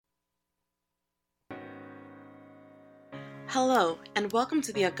Hello, and welcome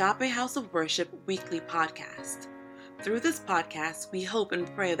to the Agape House of Worship weekly podcast. Through this podcast, we hope and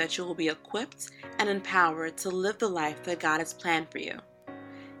pray that you will be equipped and empowered to live the life that God has planned for you.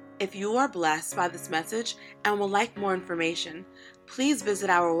 If you are blessed by this message and would like more information, please visit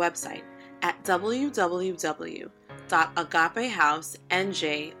our website at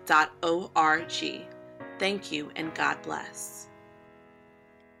www.agapehousenj.org. Thank you, and God bless.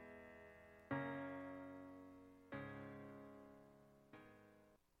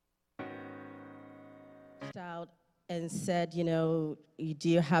 Out and said, do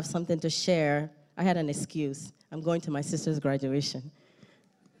you have something to share? I had an excuse. I'm going to my sister's graduation.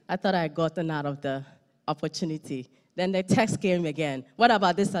 I thought I had gotten out of the opportunity. Then the text came again. What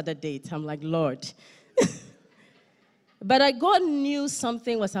about this other date? I'm like, Lord. But God knew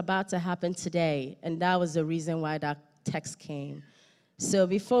something was about to happen today, and that was the reason why that text came. So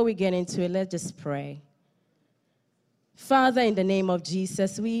before we get into it, let's just pray. Father, in the name of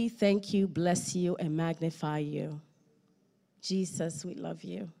Jesus, we thank you, bless you, and magnify you. Jesus, we love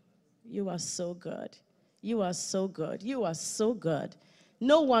you. You are so good. You are so good. You are so good.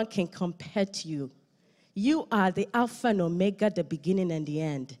 No one can compare to you. You are the Alpha and Omega, the beginning and the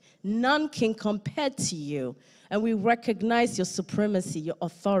end. None can compare to you. And we recognize your supremacy, your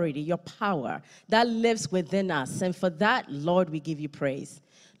authority, your power that lives within us. And for that, Lord, we give you praise.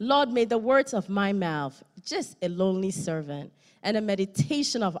 Lord, may the words of my mouth, just a lonely servant, and a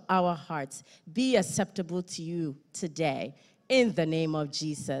meditation of our hearts be acceptable to you today, in the name of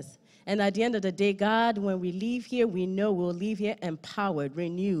Jesus. And at the end of the day, God, when we leave here, we know we'll leave here empowered,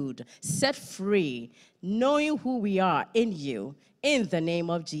 renewed, set free, knowing who we are in you, in the name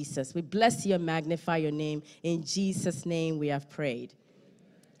of Jesus. We bless you and magnify your name. In Jesus' name we have prayed.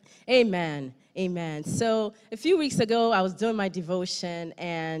 Amen. Amen. So a few weeks ago, I was doing my devotion,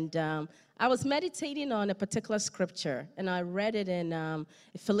 and I was meditating on a particular scripture, and I read it in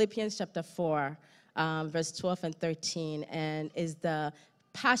Philippians chapter 4, verse 12 and 13, and is the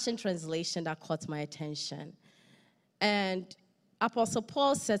Passion Translation that caught my attention. And Apostle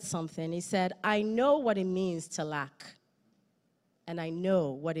Paul said something. He said, I know what it means to lack, and I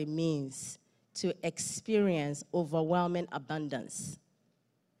know what it means to experience overwhelming abundance.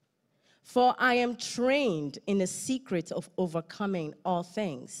 For I am trained in the secret of overcoming all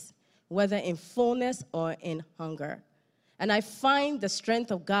things, whether in fullness or in hunger. And I find the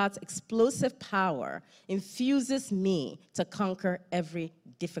strength of God's explosive power infuses me to conquer every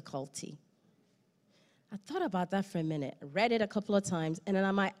difficulty. I thought about that for a minute, read it a couple of times, and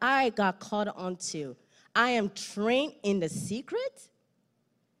then my eye got caught onto, I am trained in the secret?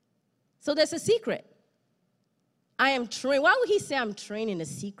 So there's a secret. I am trained. Why would he say I'm trained in the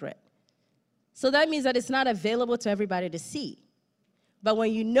secret? So that means that it's not available to everybody to see. But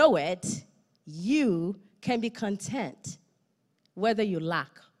when you know it, you can be content, whether you lack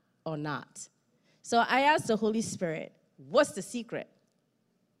or not. So I asked the Holy Spirit, what's the secret?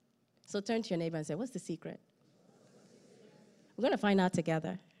 So turn to your neighbor and say, what's the secret? We're going to find out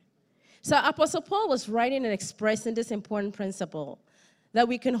together. So Apostle Paul was writing and expressing this important principle that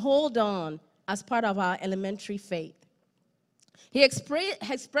we can hold on as part of our elementary faith. He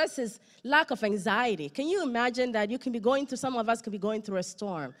expresses lack of anxiety. Can you imagine that some of us could be going through a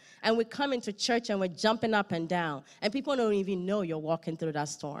storm, and we come into church and we're jumping up and down, and people don't even know you're walking through that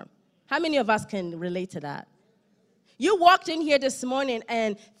storm? How many of us can relate to that? You walked in here this morning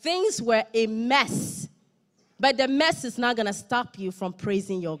and things were a mess, but the mess is not going to stop you from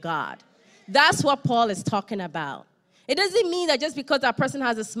praising your God. That's what Paul is talking about. It doesn't mean that just because that person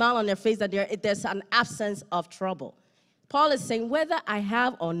has a smile on their face that there's an absence of trouble. Paul is saying, whether I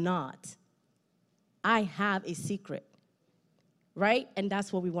have or not, I have a secret, right? And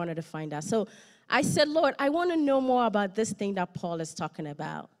that's what we wanted to find out. So I said, Lord, I want to know more about this thing that Paul is talking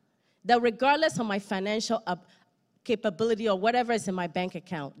about, that regardless of my financial capability or whatever is in my bank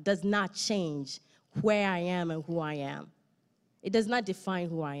account does not change where I am and who I am. It does not define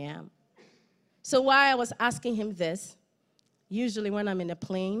who I am. So while I was asking him this, usually when I'm in a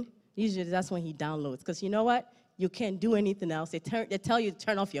plane, usually that's when he downloads, because you know what? You can't do anything else. They tell you to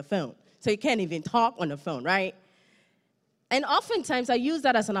turn off your phone. So you can't even talk on the phone, right? And oftentimes I use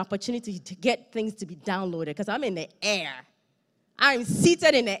that as an opportunity to get things to be downloaded because I'm in the air. I'm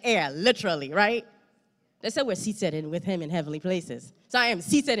seated in the air, literally, right? They said we're seated with him in heavenly places. So I am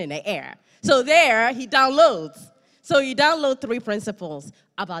seated in the air. So there, he downloads. So you download 3 principles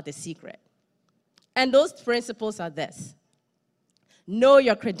about the secret. And those principles are this. Know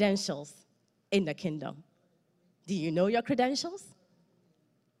your credentials in the kingdom. Do you know your credentials?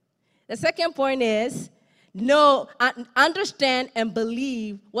 The second point is understand and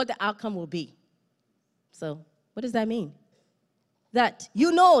believe what the outcome will be. So what does that mean? that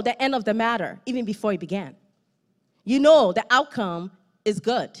you know the end of the matter even before it began. You know the outcome is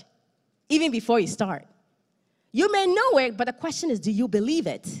good even before you start. You may know it, but the question is, do you believe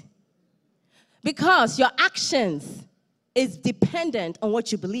it? Because your actions is dependent on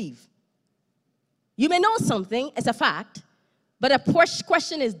what you believe. You may know something, it's a fact, but the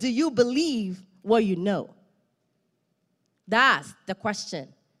question is, do you believe what you know? That's the question.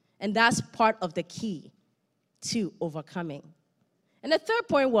 And that's part of the key to overcoming. And the third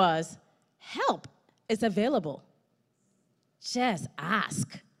point was, help is available. Just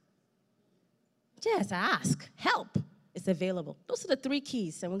ask. Just ask. Help is available. Those are the three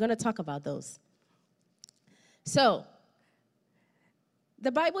keys, and we're going to talk about those. So,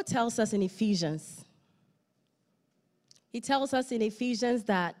 the Bible tells us in Ephesians, it tells us in Ephesians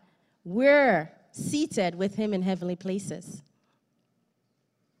that we're seated with him in heavenly places.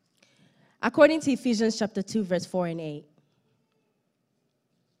 According to Ephesians chapter 2, verse 4 and 8.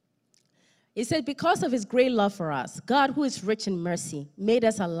 It said, because of his great love for us, God, who is rich in mercy, made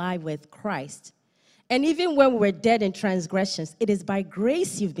us alive with Christ. And even when we were dead in transgressions, it is by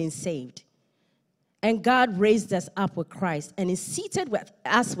grace you've been saved. And God raised us up with Christ and is seated with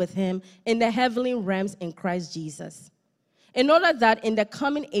us with him in the heavenly realms in Christ Jesus, in order that in the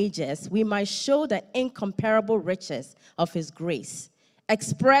coming ages we might show the incomparable riches of his grace,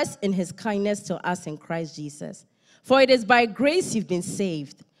 expressed in his kindness to us in Christ Jesus. For it is by grace you've been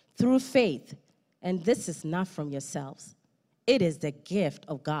saved, through faith, and this is not from yourselves. It is the gift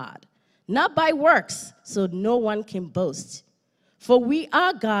of God, not by works, so no one can boast. For we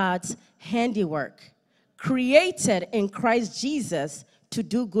are God's handiwork, created in Christ Jesus to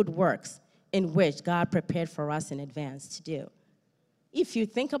do good works, in which God prepared for us in advance to do. If you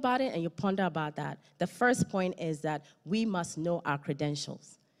think about it and you ponder about that, the first point is that we must know our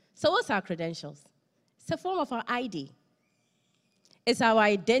credentials. So what's our credentials? It's a form of our ID. It's our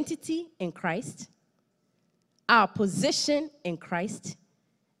identity in Christ, our position in Christ,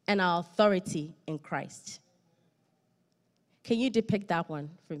 and our authority in Christ. Can you depict that one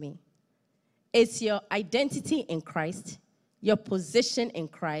for me? It's your identity in Christ, your position in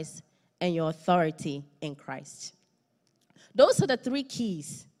Christ, and your authority in Christ. Those are the three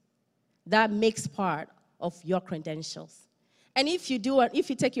keys that makes part of your credentials. And if you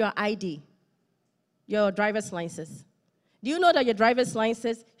take your ID, your driver's license, do you know that your driver's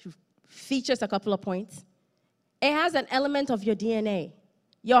license features a couple of points? It has an element of your DNA,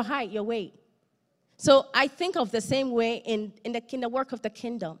 your height, your weight. So I think of the same way in the work of the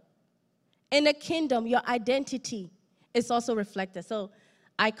kingdom. In the kingdom, your identity is also reflected. So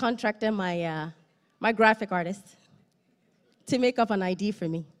I contracted my graphic artist to make up an ID for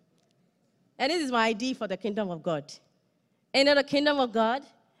me. And this is my ID for the kingdom of God. And in the kingdom of God,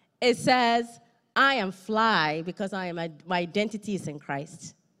 it says, I am fly because my identity is in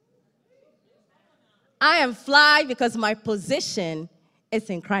Christ. I am fly because my position is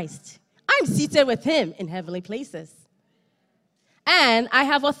in Christ. I'm seated with him in heavenly places. And I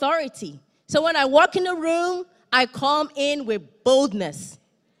have authority. So when I walk in a room, I come in with boldness.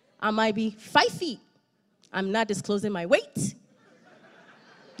 I might be 5 feet. I'm not disclosing my weight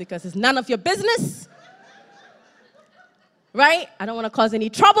because it's none of your business. Right? I don't want to cause any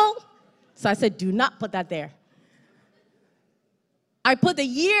trouble. So I said, do not put that there. I put the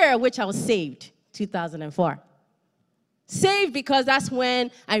year which I was saved, 2004. Saved because that's when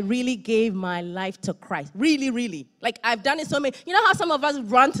I really gave my life to Christ. Really, really. Like, I've done it so many. You know how some of us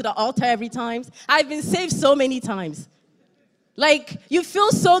run to the altar every time? I've been saved so many times. Like, you feel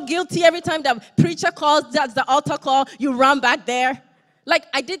so guilty every time the preacher calls, that's the altar call, you run back there. Like,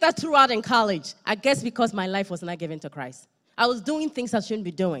 I did that throughout in college. I guess because my life was not given to Christ. I was doing things I shouldn't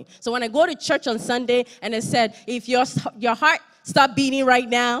be doing. So when I go to church on Sunday and it said, if your heart stop beating right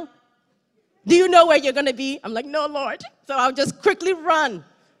now, do you know where you're going to be? I'm like, no, Lord. So I'll just quickly run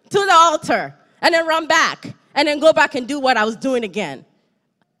to the altar and then run back and then go back and do what I was doing again.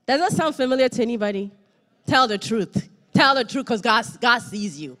 Does that sound familiar to anybody? Tell the truth. Tell the truth because God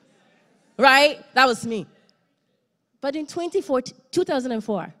sees you. Right? That was me. But in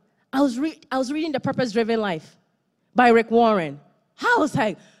 2004, I was reading The Purpose-Driven Life by Rick Warren. I was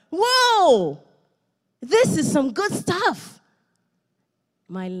like, whoa, this is some good stuff.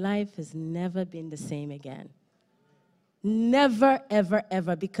 My life has never been the same again. Never, ever,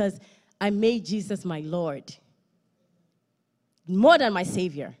 ever, because I made Jesus my Lord. More than my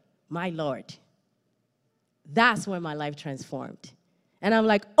Savior, my Lord. That's when my life transformed. And I'm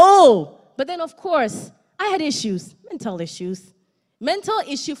like, oh, but then of course, I had issues, mental issues. Mental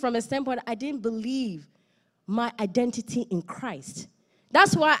issue from a standpoint, I didn't believe my identity in Christ.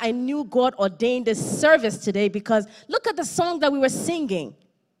 That's why I knew God ordained this service today, because look at the song that we were singing.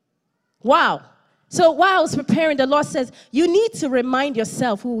 Wow. So while I was preparing, the Lord says, you need to remind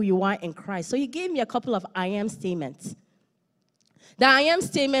yourself who you are in Christ. So he gave me a couple of I am statements. The I am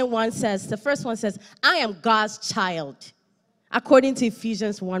statement the first one says, I am God's child, according to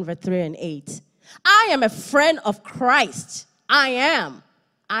Ephesians 1, verse 3 and 8. I am a friend of Christ. I am.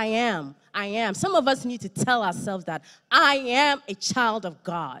 Some of us need to tell ourselves that I am a child of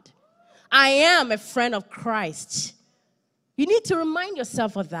God. I am a friend of Christ. You need to remind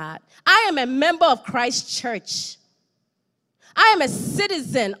yourself of that. I am a member of Christ's church. I am a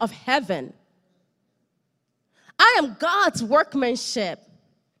citizen of heaven. I am God's workmanship,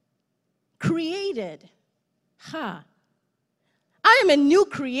 created. I am a new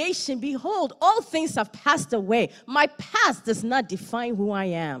creation. Behold, all things have passed away. My past does not define who I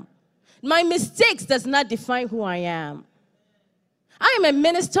am. My mistakes does not define who I am. I am a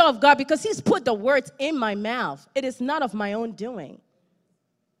minister of God because he's put the words in my mouth. It is not of my own doing.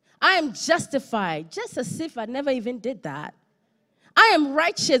 I am justified, just as if I never even did that. I am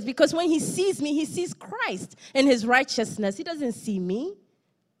righteous because when he sees me, he sees Christ in his righteousness. He doesn't see me.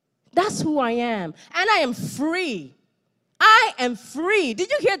 That's who I am. And I am free. I am free. Did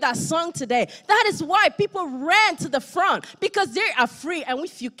you hear that song today? That is why people ran to the front, because they are free. And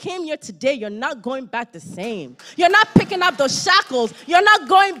if you came here today, you're not going back the same. You're not picking up those shackles. You're not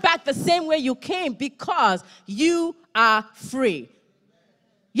going back the same way you came, because you are free.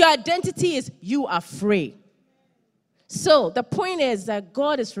 Your identity is you are free. So the point is that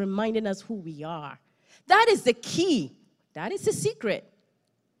God is reminding us who we are. That is the key. That is the secret.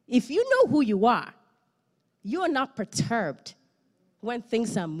 If you know who you are, you are not perturbed when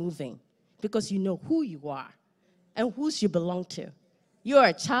things are moving, because you know who you are and whose you belong to. You are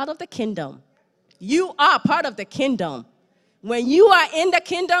a child of the kingdom. You are part of the kingdom. When you are in the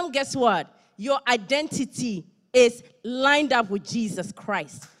kingdom, guess what? Your identity is lined up with Jesus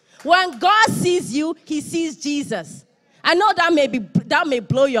Christ. When God sees you, he sees Jesus. I know that may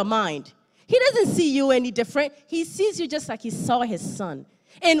blow your mind. He doesn't see you any different. He sees you just like he saw his son,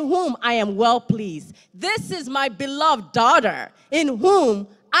 in whom I am well pleased. This is my beloved daughter, in whom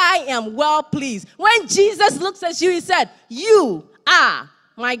I am well pleased. When Jesus looks at you, he said, you are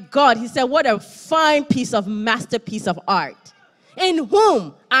my God. He said, what a fine masterpiece of art, in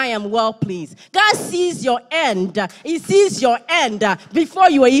whom I am well pleased. God sees your end. He sees your end before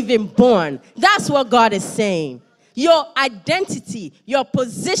you were even born. That's what God is saying. Your identity, your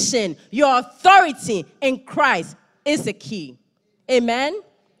position, your authority in Christ is the key. Amen?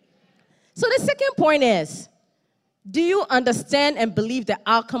 So the second point is, do you understand and believe the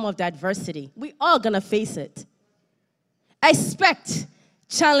outcome of the adversity? We're all going to face it. Expect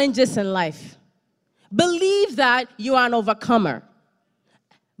challenges in life. Believe that you are an overcomer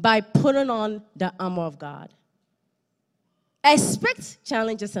by putting on the armor of God. Expect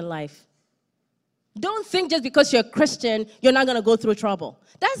challenges in life. Don't think just because you're a Christian, you're not going to go through trouble.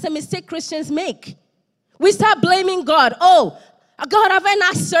 That's the mistake Christians make. We start blaming God. Oh, God, haven't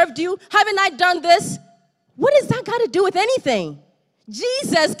I served you? Haven't I done this? What does that got to do with anything?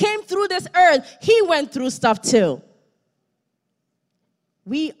 Jesus came through this earth. He went through stuff too.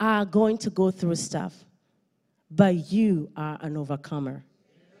 We are going to go through stuff, but you are an overcomer.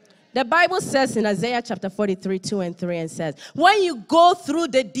 The Bible says in Isaiah chapter 43, 2 and 3, and says, when you go through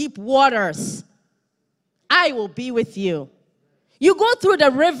the deep waters, I will be with you. You go through the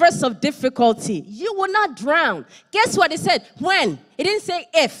rivers of difficulty, you will not drown. Guess what it said? When. It didn't say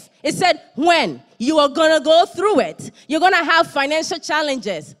if. It said when. You are going to go through it. You're going to have financial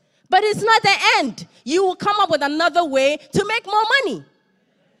challenges. But it's not the end. You will come up with another way to make more money.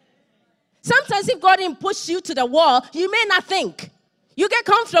 Sometimes if God didn't push you to the wall, you may not think. You get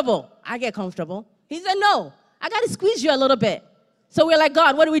comfortable. I get comfortable. He said, no, I got to squeeze you a little bit. So we're like,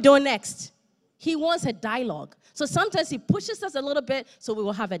 God, what are we doing next? He wants a dialogue. So sometimes he pushes us a little bit so we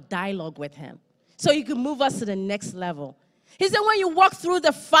will have a dialogue with him, so he can move us to the next level. He said, when you walk through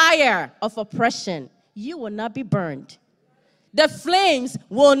the fire of oppression, you will not be burned. The flames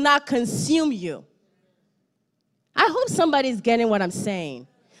will not consume you. I hope somebody's getting what I'm saying.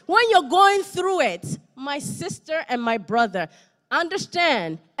 When you're going through it, my sister and my brother,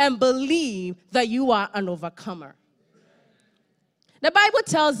 understand and believe that you are an overcomer. The Bible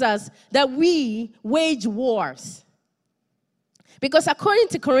tells us that we wage wars. Because according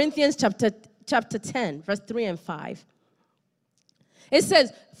to Corinthians chapter 10, verse 3 and 5, it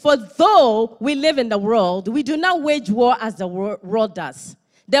says, for though we live in the world, we do not wage war as the world does.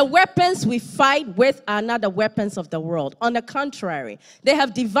 The weapons we fight with are not the weapons of the world. On the contrary, they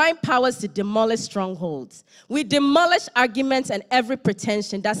have divine powers to demolish strongholds. We demolish arguments and every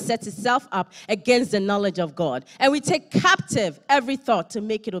pretension that sets itself up against the knowledge of God. And we take captive every thought to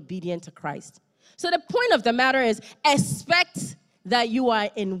make it obedient to Christ. So the point of the matter is, expect that you are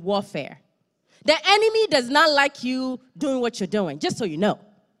in warfare. The enemy does not like you doing what you're doing, just so you know.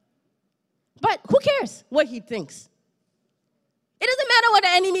 But who cares what he thinks? It doesn't matter what the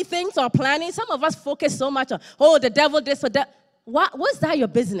enemy thinks or planning. Some of us focus so much on, the devil this or that. What's that your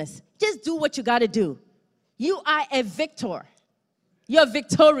business? Just do what you got to do. You are a victor. You're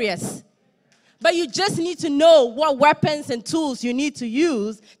victorious. But you just need to know what weapons and tools you need to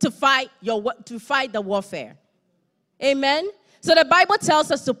use to fight the warfare. Amen? So the Bible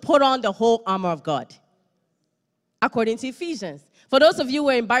tells us to put on the whole armor of God, according to Ephesians. For those of you who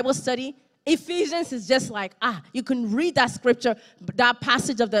are in Bible study, Ephesians is just like, you can read that scripture, that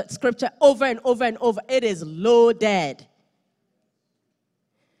passage of the scripture over and over and over. It is loaded.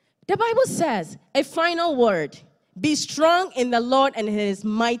 The Bible says, a final word, be strong in the Lord and his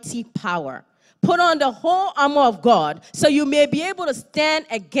mighty power. Put on the whole armor of God so you may be able to stand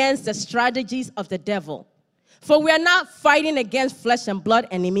against the strategies of the devil. For we are not fighting against flesh and blood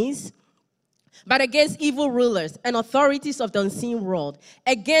enemies, but against evil rulers and authorities of the unseen world,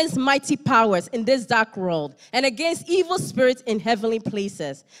 against mighty powers in this dark world, and against evil spirits in heavenly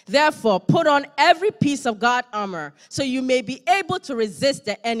places. Therefore, put on every piece of God's armor, so you may be able to resist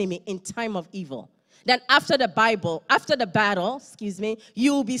the enemy in time of evil. Then after the battle,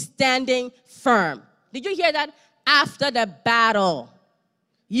 you will be standing firm. Did you hear that? After the battle.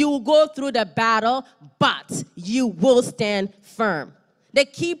 You will go through the battle, but you will stand firm. The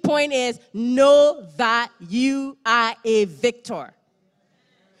key point is, know that you are a victor.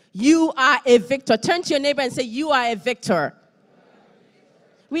 You are a victor. Turn to your neighbor and say, you are a victor.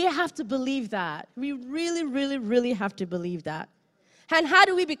 We have to believe that. We really, really, really have to believe that. And how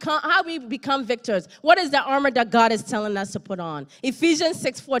do we become victors? What is the armor that God is telling us to put on? Ephesians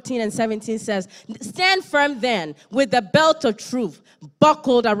 6:14 and 17 says, stand firm then with the belt of truth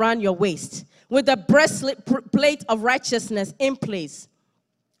buckled around your waist, with the breastplate of righteousness in place,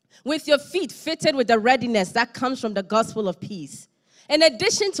 with your feet fitted with the readiness that comes from the gospel of peace. In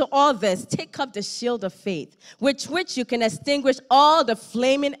addition to all this, take up the shield of faith, with which you can extinguish all the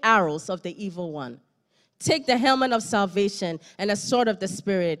flaming arrows of the evil one. Take the helmet of salvation and the sword of the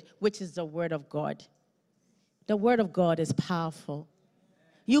Spirit, which is the word of God. The word of God is powerful.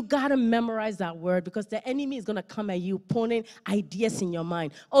 You got to memorize that word, because the enemy is going to come at you, putting ideas in your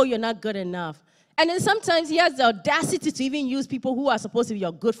mind. Oh, you're not good enough. And then sometimes he has the audacity to even use people who are supposed to be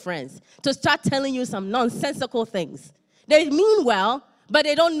your good friends to start telling you some nonsensical things. They mean well, but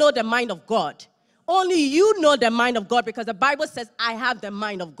they don't know the mind of God. Only you know the mind of God, because the Bible says, I have the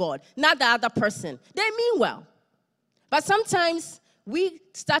mind of God, not the other person. They mean well. But sometimes we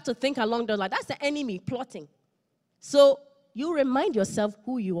start to think along the line, that's the enemy plotting. So you remind yourself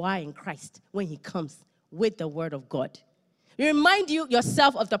who you are in Christ when he comes with the word of God. You remind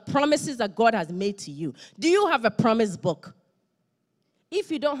yourself of the promises that God has made to you. Do you have a promise book?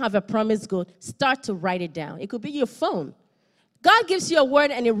 If you don't have a promise book, start to write it down. It could be your phone. God gives you a word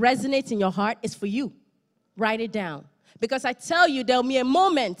and it resonates in your heart. It's for you. Write it down. Because I tell you, there'll be a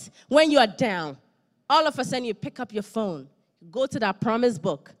moment when you are down. All of a sudden, you pick up your phone, go to that promise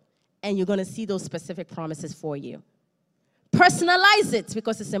book, and you're going to see those specific promises for you. Personalize it,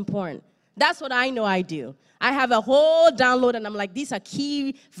 because it's important. That's what I know I do. I have a whole download, and I'm like, these are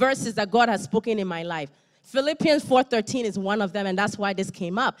key verses that God has spoken in my life. Philippians 4:13 is one of them, and that's why this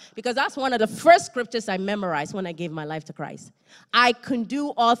came up, because that's one of the first scriptures I memorized when I gave my life to Christ. I can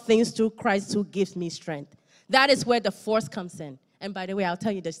do all things through Christ who gives me strength. That is where the force comes in. And by the way, I'll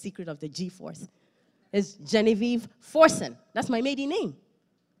tell you the secret of the G-force. It's Genevieve Forson. That's my maiden name.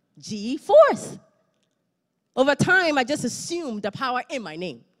 G-force. Over time, I just assumed the power in my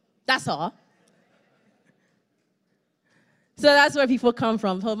name. That's all. So that's where people come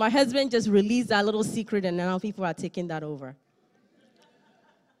from. So my husband just released that little secret, and now people are taking that over.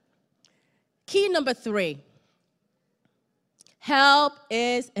 Key number 3. Help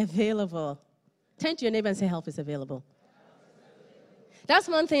is available. Turn to your neighbor and say, help is available. That's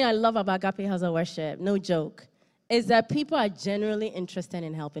one thing I love about Agape House of Worship, no joke, is that people are genuinely interested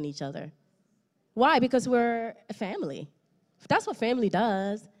in helping each other. Why? Because we're a family. That's what family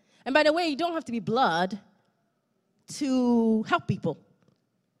does. And by the way, you don't have to be blood to help people.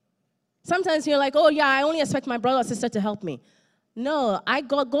 Sometimes you're like, oh yeah, I only expect my brother or sister to help me. No,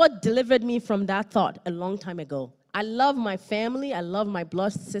 God delivered me from that thought a long time ago. I love my family. I love my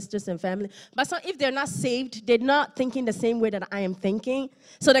blood sisters and family. But if they're not saved, they're not thinking the same way that I am thinking.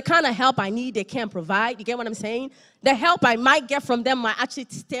 So the kind of help I need, they can't provide. You get what I'm saying? The help I might get from them might actually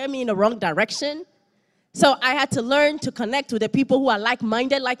steer me in the wrong direction. So I had to learn to connect with the people who are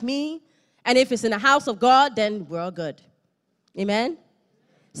like-minded like me. And if it's in the house of God, then we're all good. Amen?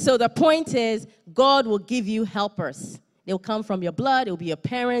 So the point is, God will give you helpers. They'll come from your blood. It will be your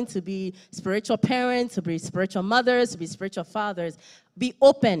parents, to be spiritual parents, to be spiritual mothers, to be spiritual fathers. Be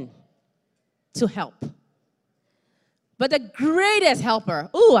open to help. But the greatest helper,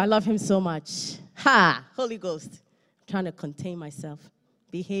 I love him so much. Holy Ghost. I'm trying to contain myself.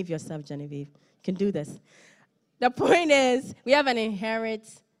 Behave yourself, Genevieve. You can do this. The point is, we have an inherent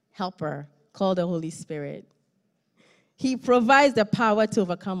helper called the Holy Spirit. He provides the power to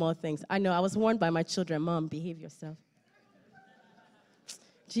overcome all things. I know, I was warned by my children, Mom, behave yourself.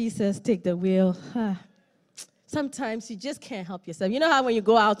 Jesus, take the wheel. Sometimes you just can't help yourself. You know how when you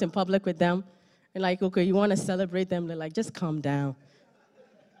go out in public with them, and like, okay, you want to celebrate them, they're like, just calm down.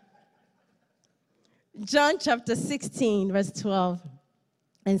 John chapter 16, verse 12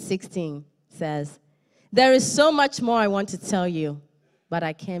 and 16 says, there is so much more I want to tell you, but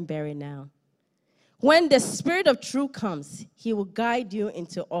I can't bear it now. When the Spirit of truth comes, he will guide you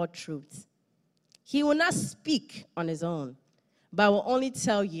into all truths. He will not speak on his own, but will only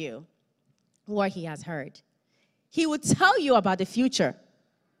tell you what he has heard. He will tell you about the future.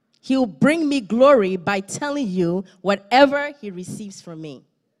 He will bring me glory by telling you whatever he receives from me.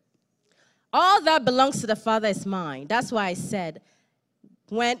 All that belongs to the Father is mine. That's why I said,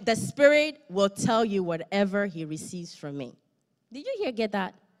 when the Spirit will tell you whatever he receives from me. Did you get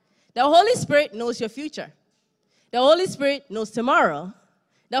that? The Holy Spirit knows your future. The Holy Spirit knows tomorrow.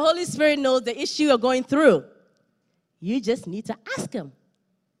 The Holy Spirit knows the issue you're going through. You just need to ask him.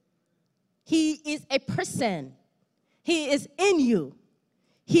 He is a person. He is in you.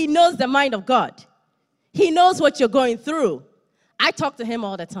 He knows the mind of God. He knows what you're going through. I talk to him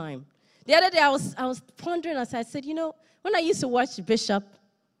all the time. The other day, I was pondering, I said, you know, when I used to watch Bishop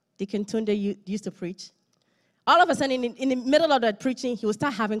Deacon Tunde used to preach, all of a sudden, in the middle of that preaching, he would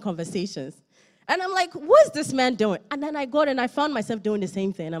start having conversations. And I'm like, what's this man doing? And then I got and I found myself doing the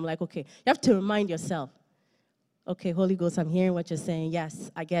same thing. And I'm like, okay, you have to remind yourself. Okay, Holy Ghost, I'm hearing what you're saying.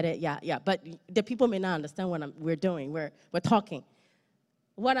 Yes, I get it. Yeah. But the people may not understand what we're doing. We're talking.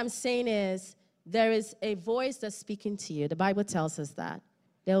 What I'm saying is there is a voice that's speaking to you. The Bible tells us that.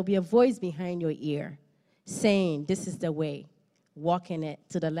 There will be a voice behind your ear saying, this is the way. Walk in it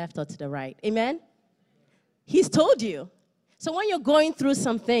to the left or to the right. Amen? He's told you. So when you're going through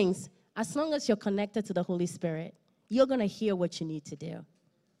some things, as long as you're connected to the Holy Spirit, you're going to hear what you need to do.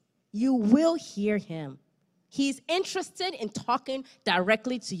 You will hear him. He's interested in talking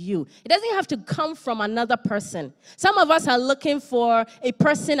directly to you. It doesn't have to come from another person. Some of us are looking for a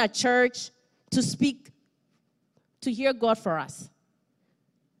person at church to speak, to hear God for us.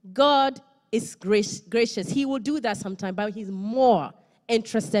 God is gracious. He will do that sometime, but he's more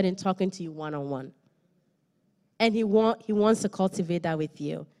interested in talking to you one-on-one. And he wants to cultivate that with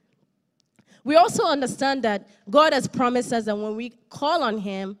you. We also understand that God has promised us that when we call on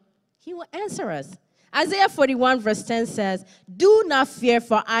him, he will answer us. Isaiah 41 verse 10 says, do not fear,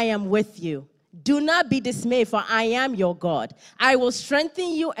 for I am with you. Do not be dismayed, for I am your God. I will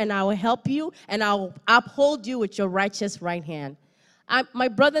strengthen you, and I will help you, and I will uphold you with your righteous right hand. My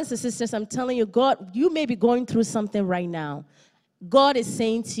brothers and sisters, I'm telling you, God, you may be going through something right now. God is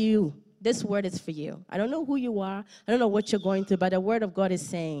saying to you, this word is for you. I don't know who you are. I don't know what you're going through, but the word of God is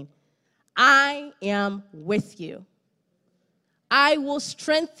saying, I am with you. I will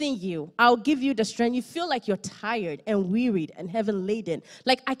strengthen you. I'll give you the strength. You feel like you're tired and wearied and heavy laden.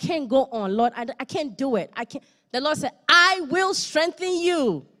 Like, I can't go on, Lord. I can't do it. The Lord said, I will strengthen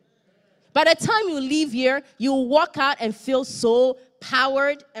you. By the time you leave here, you will walk out and feel so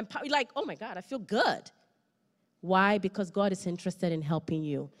powered and like, oh my God, I feel good. Why? Because God is interested in helping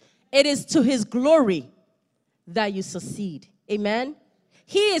you. It is to his glory that you succeed. Amen?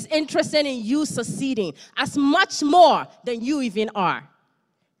 He is interested in you succeeding as much more than you even are.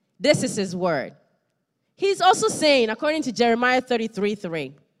 This is his word. He's also saying, according to Jeremiah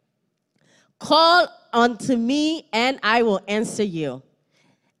 33:3, call unto me and I will answer you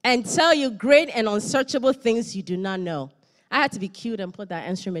and tell you great and unsearchable things you do not know. I had to be cute and put that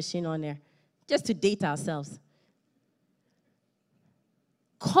answering machine on there just to date ourselves.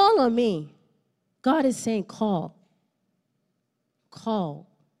 Call on me. God is saying call. Call.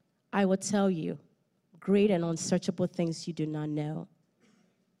 I will tell you great and unsearchable things you do not know.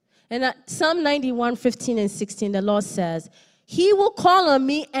 And Psalm 91, 15 and 16, the Lord says, he will call on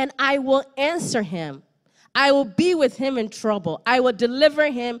me and I will answer him. I will be with him in trouble. I will deliver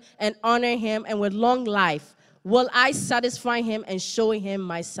him and honor him, and with long life will I satisfy him and show him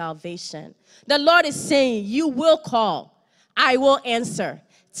my salvation. The Lord is saying, you will call. I will answer.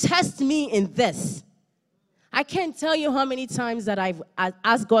 Test me in this. I can't tell you how many times that I've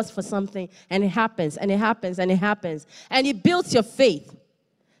asked God for something, and it happens, and it happens, and it happens. And it builds your faith.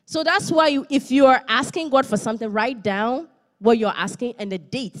 So that's why if you are asking God for something, write down what you're asking and the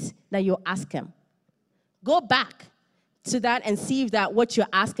dates that you'll ask him. Go back to that and see if that what you're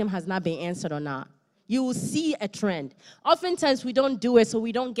asking has not been answered or not. You will see a trend. Oftentimes, we don't do it, so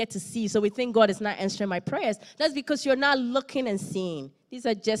we don't get to see. So we think God is not answering my prayers. That's because you're not looking and seeing. These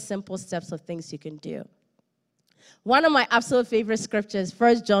are just simple steps of things you can do. One of my absolute favorite scriptures,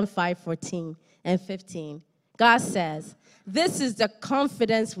 1 John 5:14 and 15. God says, this is the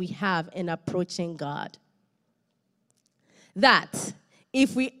confidence we have in approaching God. That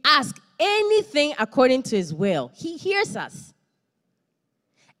if we ask anything according to his will, he hears us.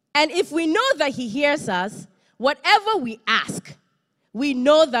 And if we know that he hears us, whatever we ask, we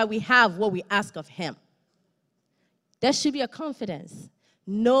know that we have what we ask of him. There should be a confidence.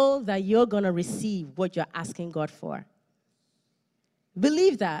 Know that you're going to receive what you're asking God for.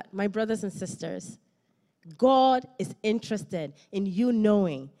 Believe that, my brothers and sisters. God is interested in you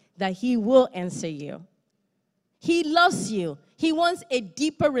knowing that he will answer you. He loves you. He wants a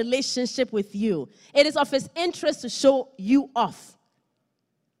deeper relationship with you. It is of his interest to show you off.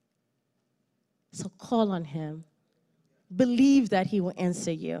 So call on him. Believe that he will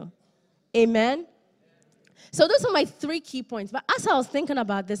answer you. Amen? So those are my 3 key points. But as I was thinking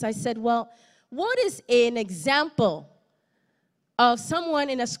about this, I said, well, what is an example of someone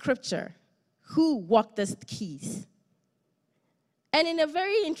in a scripture who walked the keys? And in a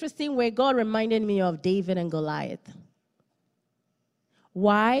very interesting way, God reminded me of David and Goliath.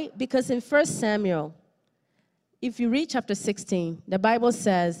 Why? Because in 1 Samuel, if you read chapter 16, the Bible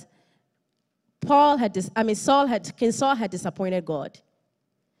says, King Saul had disappointed God.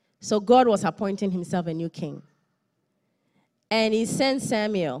 So God was appointing himself a new king. And he sent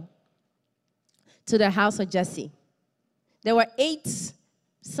Samuel to the house of Jesse. There were 8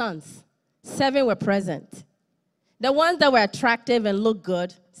 sons. 7 were present. The ones that were attractive and looked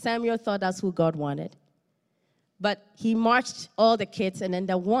good, Samuel thought that's who God wanted. But he marched all the kids, and then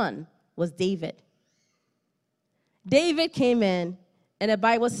the one was David. David came in, and the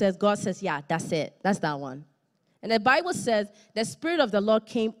Bible says, God says, yeah, that's it. That's that one. And the Bible says the Spirit of the Lord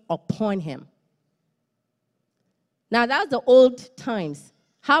came upon him. Now, that's the old times.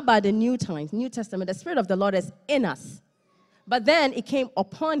 How about the new times, New Testament? The Spirit of the Lord is in us. But then it came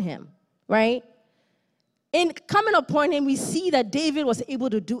upon him, right? In coming upon him, we see that David was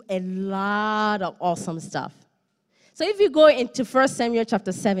able to do a lot of awesome stuff. So if you go into 1 Samuel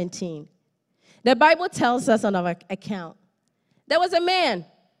chapter 17, the Bible tells us on our account, there was a man.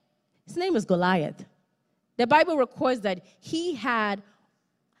 His name was Goliath. The Bible records that he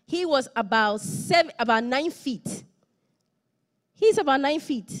was about 9 feet. He's about 9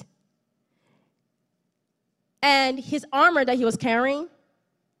 feet. And his armor that he was carrying,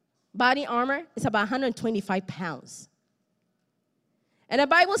 body armor, is about 125 pounds. And the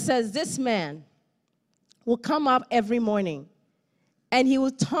Bible says this man will come up every morning and he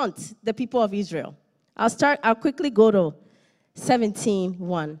will taunt the people of Israel. I'll quickly go to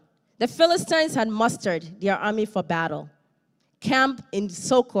 17:1. The Philistines had mustered their army for battle, camped in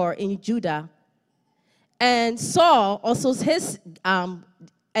Sokor in Judah. And Saul, also and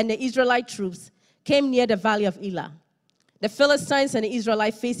the Israelite troops, came near the valley of Elah. The Philistines and the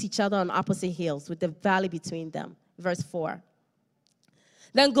Israelites faced each other on opposite hills with the valley between them. Verse 4.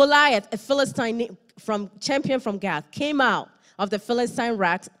 Then Goliath, a Philistine champion from Gath, came out of the Philistine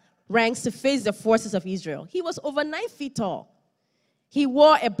ranks to face the forces of Israel. He was over 9 feet tall. He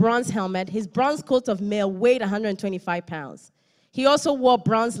wore a bronze helmet. His bronze coat of mail weighed 125 pounds. He also wore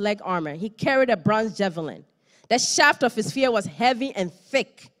bronze leg armor. He carried a bronze javelin. The shaft of his spear was heavy and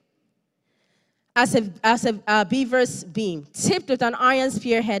thick as a beaver's beam, tipped with an iron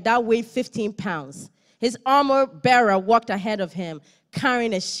spearhead that weighed 15 pounds. His armor bearer walked ahead of him,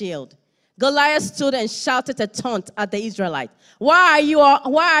 carrying a shield. Goliath stood and shouted a taunt at the Israelites. Why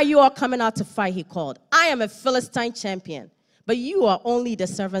are you all coming out to fight, he called. I am a Philistine champion, but you are only the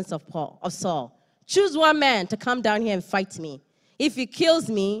servants of Saul. Choose one man to come down here and fight me. If he kills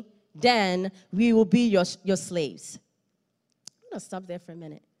me, then we will be your slaves. I'm going to stop there for a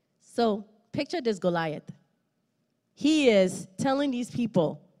minute. So, picture this Goliath. He is telling these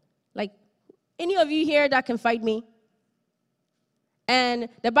people, like, any of you here that can fight me? And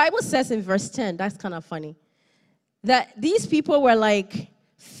the Bible says in verse 10, that's kind of funny, that these people were like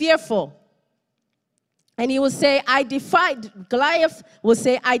fearful And he will say, Goliath will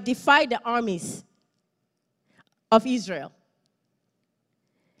say, I defy the armies of Israel.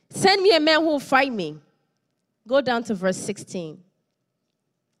 Send me a man who will fight me. Go down to verse 16.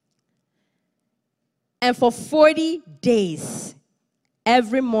 And for 40 days,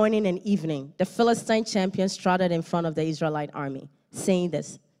 every morning and evening, the Philistine champion strutted in front of the Israelite army, saying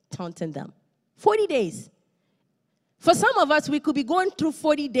this, taunting them. 40 days. For some of us, we could be going through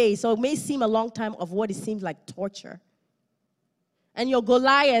 40 days, so it may seem a long time of what it seems like torture. And your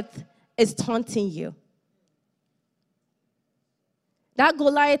Goliath is taunting you. That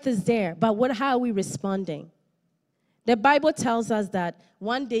Goliath is there, but how are we responding? The Bible tells us that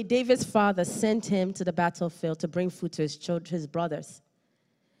one day David's father sent him to the battlefield to bring food to his brothers.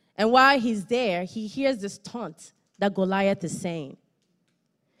 And while he's there, he hears this taunt that Goliath is saying.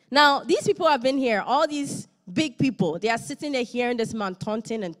 Now, these people have been here, all these big people, they are sitting there hearing this man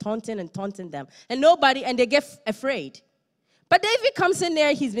taunting and taunting and taunting them. And they get afraid. But David comes in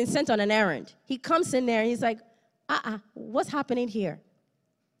there, he's been sent on an errand. He comes in there and he's like, what's happening here?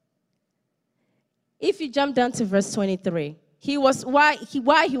 If you jump down to verse 23, while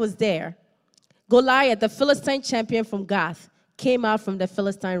he was there, Goliath, the Philistine champion from Gath, came out from the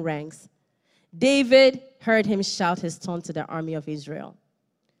Philistine ranks. David heard him shout his taunt to the army of Israel.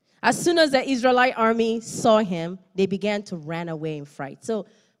 As soon as the Israelite army saw him, they began to run away in fright. So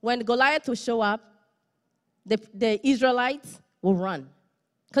when Goliath will show up, the Israelites will run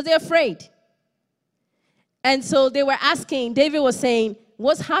because they're afraid. And so they were asking, David was saying,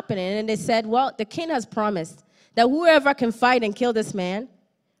 what's happening? And they said, well, the king has promised that whoever can fight and kill this man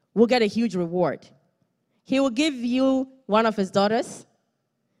will get a huge reward. He will give you one of his daughters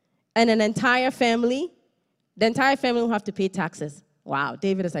and an entire family. The entire family will have to pay taxes. Wow,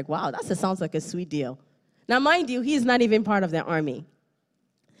 David is like, wow, that sounds like a sweet deal. Now, mind you, he's not even part of the army.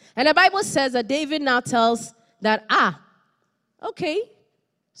 And the Bible says that David now tells that, okay.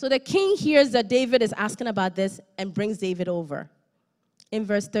 So the king hears that David is asking about this and brings David over. In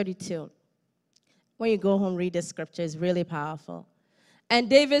verse 32. When you go home, read this scripture. It's really powerful. And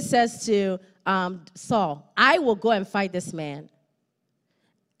David says to Saul, I will go and fight this man.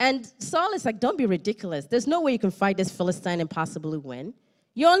 And Saul is like, don't be ridiculous. There's no way you can fight this Philistine and possibly win.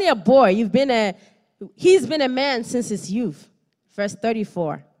 You're only a boy. He's been a man since his youth. Verse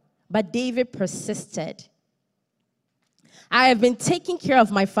 34. But David persisted. I have been taking care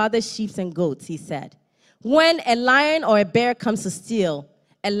of my father's sheep and goats, he said. When a lion or a bear comes to steal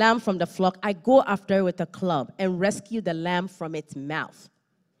a lamb from the flock, I go after it with a club and rescue the lamb from its mouth.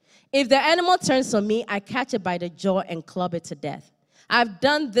 If the animal turns on me, I catch it by the jaw and club it to death. I've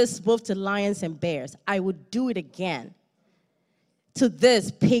done this both to lions and bears. I would do it again to this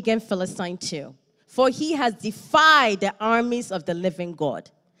pagan Philistine too. For he has defied the armies of the living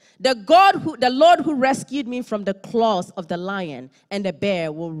God. The Lord who rescued me from the claws of the lion and the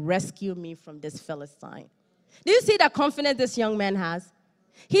bear will rescue me from this Philistine. Do you see the confidence this young man has?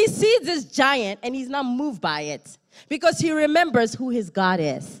 He sees this giant and he's not moved by it because he remembers who his God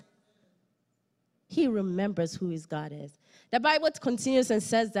is. He remembers who his God is. The Bible continues and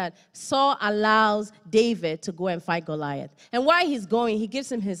says that Saul allows David to go and fight Goliath. And while he's going, he gives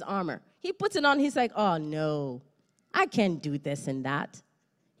him his armor. He puts it on. He's like, oh, no, I can't do this and that.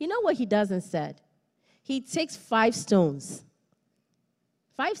 You know what he does instead? He takes 5 stones.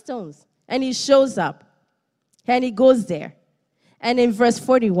 5 stones. And he shows up. And he goes there. And in verse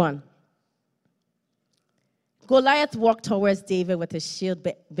 41, Goliath walked towards David with his shield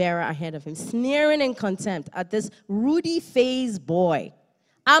bearer ahead of him, sneering in contempt at this ruddy-faced boy.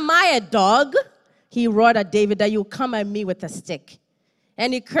 Am I a dog? He roared at David, that you come at me with a stick.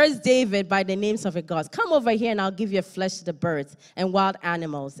 And he cursed David by the names of the gods. Come over here and I'll give you flesh to the birds and wild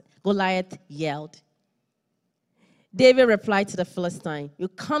animals. Goliath yelled. David replied to the Philistine, you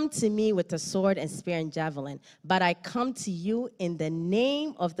come to me with a sword and spear and javelin, but I come to you in the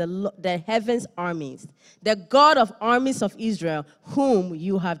name of the heavens' armies, the God of armies of Israel, whom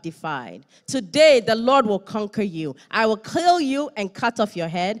you have defied. Today the Lord will conquer you. I will kill you and cut off your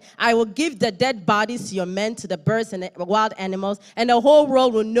head. I will give the dead bodies to your men, to the birds and the wild animals, and the whole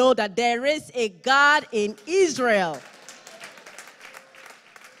world will know that there is a God in Israel.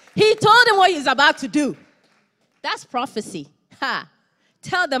 He told him what he's about to do. That's prophecy.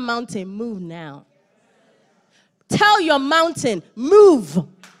 Tell the mountain, move now. Tell your mountain, move.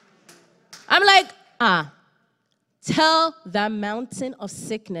 I'm like, tell that mountain of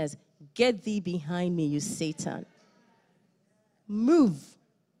sickness, get thee behind me, you Satan. Move.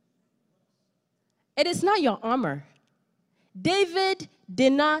 It is not your armor. David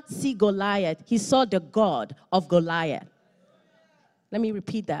did not see Goliath. He saw the God of Goliath. Let me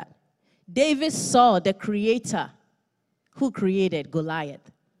repeat that. David saw the creator who created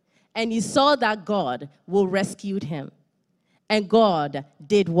Goliath. And he saw that God will rescue him. And God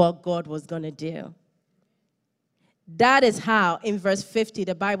did what God was going to do. That is how, in verse 50,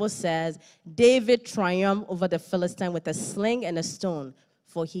 the Bible says, David triumphed over the Philistine with a sling and a stone,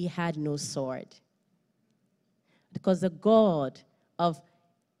 for he had no sword. Because the God of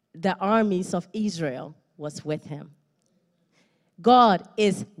the armies of Israel was with him. God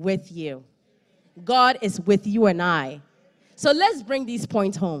is with you. God is with you and I. So let's bring these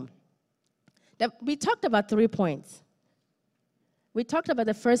points home. We talked about 3 points. We talked about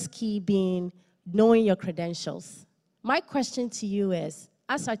the first key being knowing your credentials. My question to you is,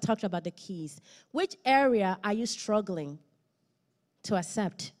 as I talked about the keys, which area are you struggling to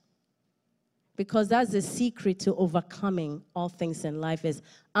accept? Because that's the secret to overcoming all things in life, is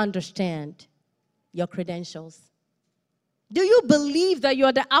understand your credentials. Do you believe that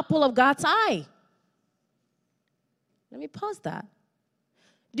you're the apple of God's eye? Let me pause that.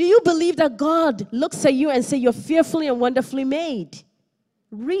 Do you believe that God looks at you and says you're fearfully and wonderfully made?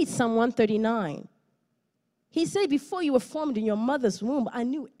 Read Psalm 139. He said, before you were formed in your mother's womb, I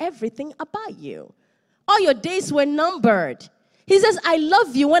knew everything about you. All your days were numbered. He says, I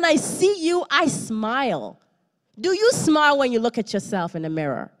love you. When I see you, I smile. Do you smile when you look at yourself in the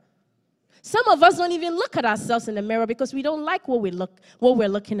mirror? Some of us don't even look at ourselves in the mirror because we don't like what we're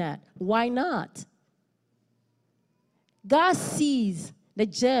looking at. Why not? God sees the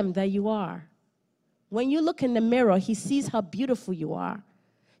gem that you are. When you look in the mirror, he sees how beautiful you are.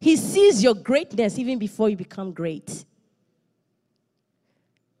 He sees your greatness even before you become great.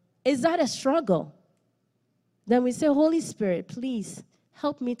 Is that a struggle? Then we say, Holy Spirit, please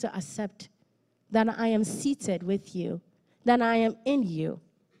help me to accept that I am seated with you, that I am in you,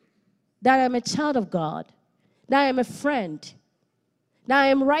 that I am a child of God, that I am a friend, that I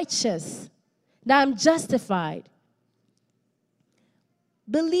am righteous, that I am justified.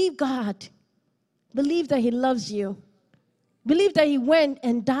 Believe God. Believe that he loves you. Believe that he went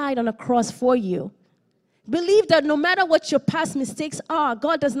and died on a cross for you. Believe that no matter what your past mistakes are,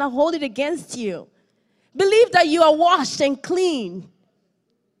 God does not hold it against you. Believe that you are washed and clean.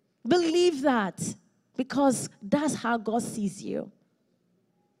 Believe that, because that's how God sees you.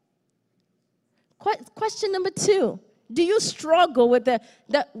 Question number 2. Do you struggle with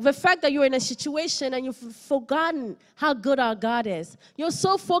the fact that you're in a situation and you've forgotten how good our God is? You're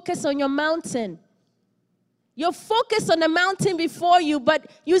so focused on your mountain. You're focused on the mountain before you,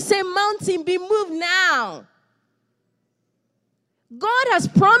 but you say, mountain, be moved now. God has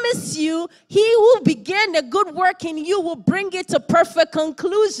promised you, he who began the good work in you will bring it to perfect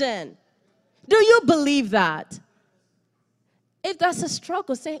conclusion. Do you believe that? If that's a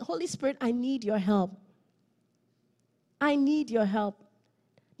struggle, say, Holy Spirit, I need your help. I need your help.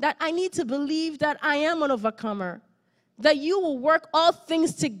 That I need to believe that I am an overcomer. That you will work all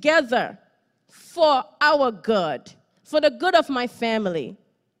things together for our good, for the good of my family.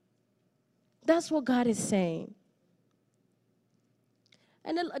 That's what God is saying.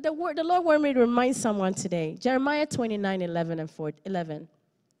 And the Lord wanted me to remind someone today. Jeremiah 29:11.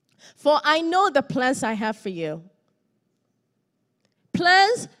 For I know the plans I have for you.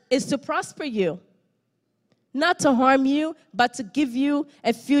 Plans is to prosper you, not to harm you, but to give you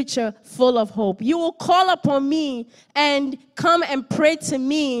a future full of hope. You will call upon me and come and pray to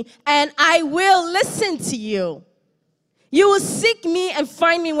me, and I will listen to you. You will seek me and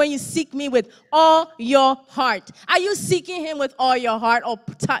find me when you seek me with all your heart. Are you seeking him with all your heart or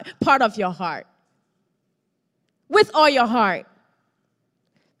part of your heart? With all your heart.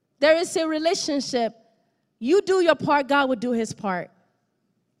 There is a relationship. You do your part, God will do his part.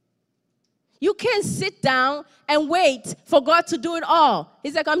 You can't sit down and wait for God to do it all.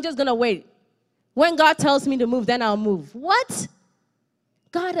 He's like, I'm just going to wait. When God tells me to move, then I'll move. What?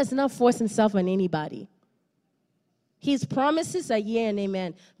 God has not forced himself on anybody. His promises are yeah and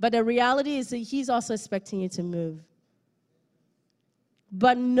amen. But the reality is that he's also expecting you to move.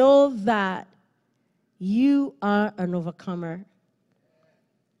 But know that you are an overcomer.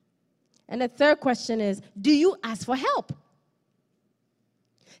 And the third question is, do you ask for help?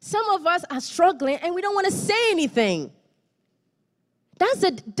 Some of us are struggling and we don't want to say anything. That's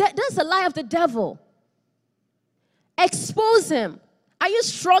the lie of the devil. Expose him. Are you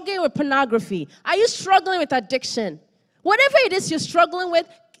struggling with pornography? Are you struggling with addiction? Whatever it is you're struggling with,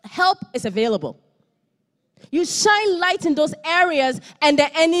 help is available. You shine light in those areas and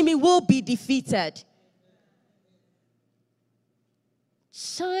the enemy will be defeated.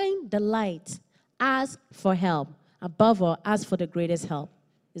 Shine the light. Ask for help. Above all, ask for the greatest help.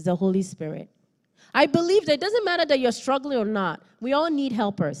 Is the Holy Spirit. I believe that it doesn't matter that you're struggling or not. We all need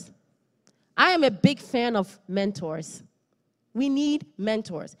helpers. I am a big fan of mentors. We need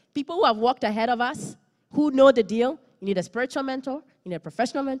mentors. People who have walked ahead of us, who know the deal. You need a spiritual mentor. You need a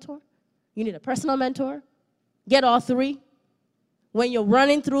professional mentor. You need a personal mentor. Get all three. When you're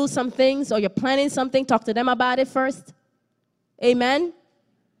running through some things or you're planning something, talk to them about it first. Amen?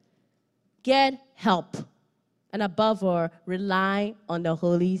 Get help. And above all, rely on the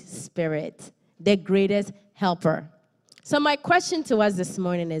Holy Spirit, the greatest helper. So my question to us this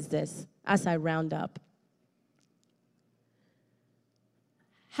morning is this, as I round up.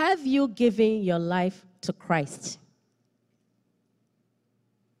 Have you given your life to Christ?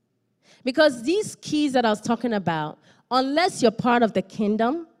 Because these keys that I was talking about, unless you're part of the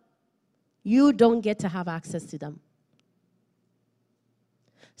kingdom, you don't get to have access to them.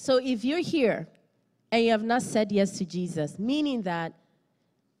 So if you're here and you have not said yes to Jesus, meaning that,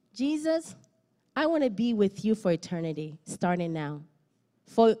 Jesus, I want to be with you for eternity, starting now.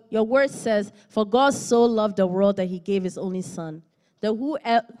 For your word says, for God so loved the world that he gave his only son,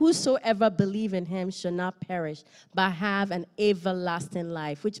 that whosoever believe in him shall not perish, but have an everlasting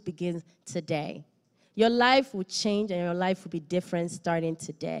life, which begins today. Your life will change and your life will be different starting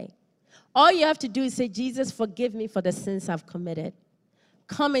today. All you have to do is say, Jesus, forgive me for the sins I've committed.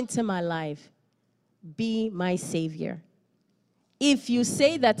 Come into my life. Be my Savior. If you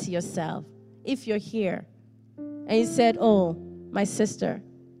say that to yourself, if you're here, and you said, oh, my sister,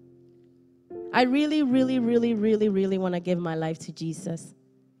 I really, really, really, really, really want to give my life to Jesus.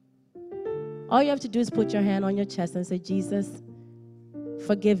 All you have to do is put your hand on your chest and say, Jesus,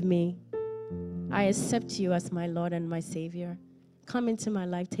 forgive me. I accept you as my Lord and my Savior. Come into my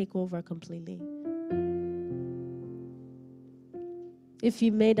life, take over completely. If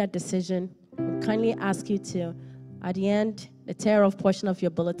you made that decision, I kindly ask you to, at the end, the tear-off portion of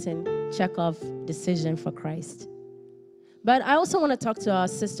your bulletin, check off decision for Christ. But I also want to talk to our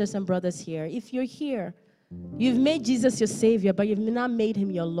sisters and brothers here. If you're here, you've made Jesus your Savior, but you've not made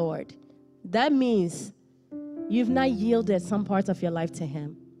him your Lord. That means you've not yielded some parts of your life to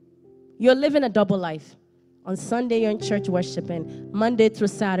him. You're living a double life. On Sunday, you're in church worshiping. Monday through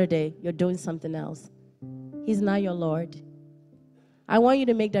Saturday, you're doing something else. He's not your Lord. I want you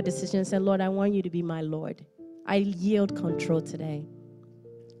to make that decision and say, Lord, I want you to be my Lord. I yield control today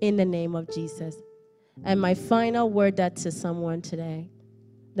in the name of Jesus. And my final word that to someone today,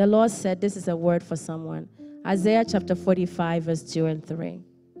 the Lord said this is a word for someone. Isaiah chapter 45, verse 2 and 3.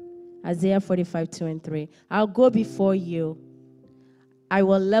 Isaiah 45, 2 and 3. I'll go before you. I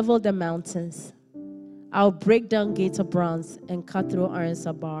will level the mountains. I'll break down gates of bronze and cut through irons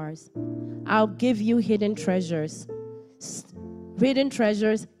of bars. I'll give you hidden treasures,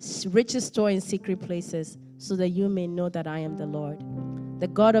 riches stored in secret places, so that you may know that I am the Lord, the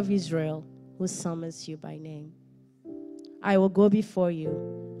God of Israel, who summons you by name. I will go before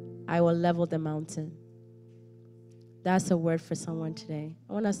you. I will level the mountain. That's a word for someone today.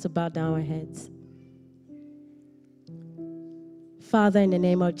 I want us to bow down our heads. Father, in the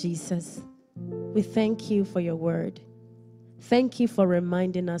name of Jesus, we thank you for your word. Thank you for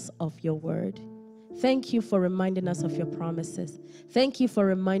reminding us of your word. Thank you for reminding us of your promises. Thank you for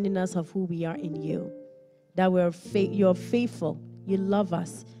reminding us of who we are in you, that you're faithful, you love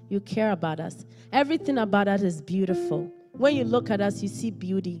us, you care about us. Everything about us is beautiful. When you look at us, you see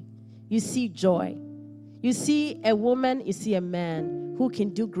beauty, you see joy. You see a woman, you see a man who can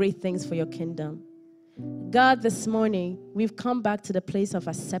do great things for your kingdom. God, this morning, we've come back to the place of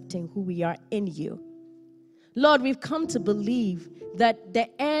accepting who we are in you. Lord, we've come to believe that the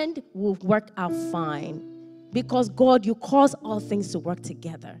end will work out fine because, God, you cause all things to work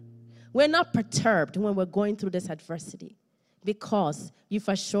together. We're not perturbed when we're going through this adversity because you've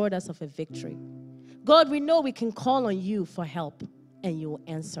assured us of a victory. God, we know we can call on you for help and you will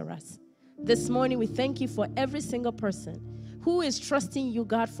answer us. This morning, we thank you for every single person who is trusting you,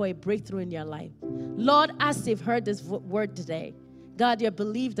 God, for a breakthrough in their life. Lord, as they've heard this word today, God, they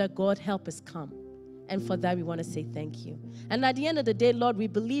believe that God help has come. And for that, we want to say thank you. And at the end of the day, Lord, we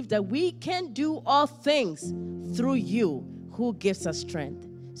believe that we can do all things through you who gives us strength.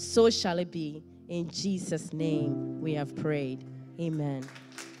 So shall it be. In Jesus' name we have prayed. Amen.